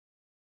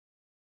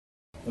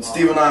When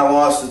Steve and I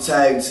lost the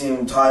tag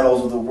team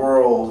titles of the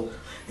world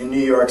in New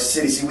York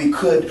City, see, we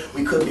could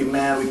be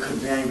mad, we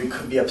could be angry, we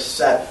could be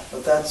upset,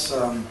 but that's,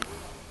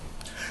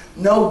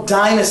 no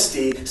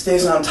dynasty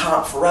stays on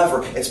top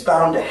forever. It's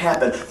bound to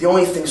happen. The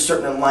only thing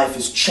certain in life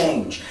is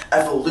change,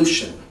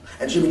 evolution.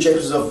 And Jimmy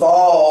Jacobs has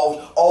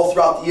evolved all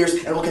throughout the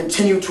years and will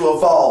continue to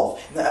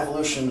evolve. And the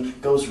evolution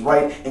goes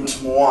right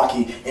into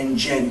Milwaukee in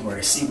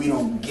January. See, we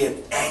don't get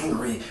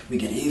angry, we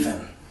get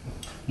even.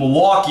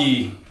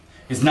 Milwaukee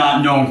is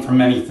not known for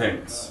many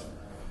things.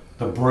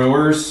 The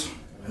Brewers,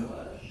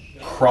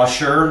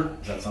 Crusher.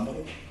 Is that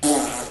somebody?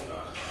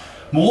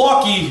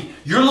 Milwaukee,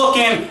 you're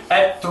looking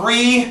at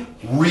 3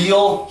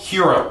 real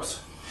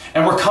heroes.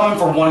 And we're coming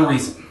for one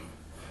reason.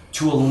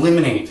 To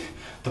eliminate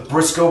the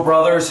Briscoe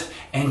brothers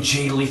and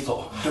Jay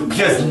Lethal.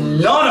 Because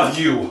none of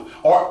you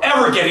are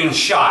ever getting a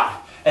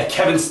shot at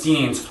Kevin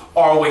Steen's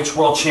ROH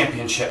World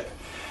Championship.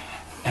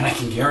 And I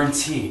can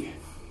guarantee,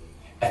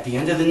 at the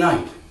end of the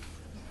night,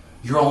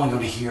 you're only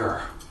going to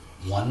hear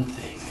one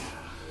thing.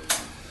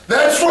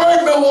 That's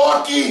right,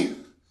 Milwaukee!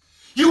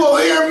 You will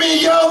hear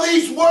me yell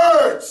these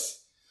words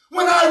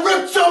when I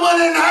rip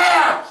someone in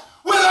half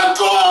with a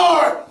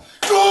gore!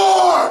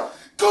 Gore!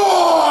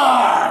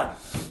 Gore!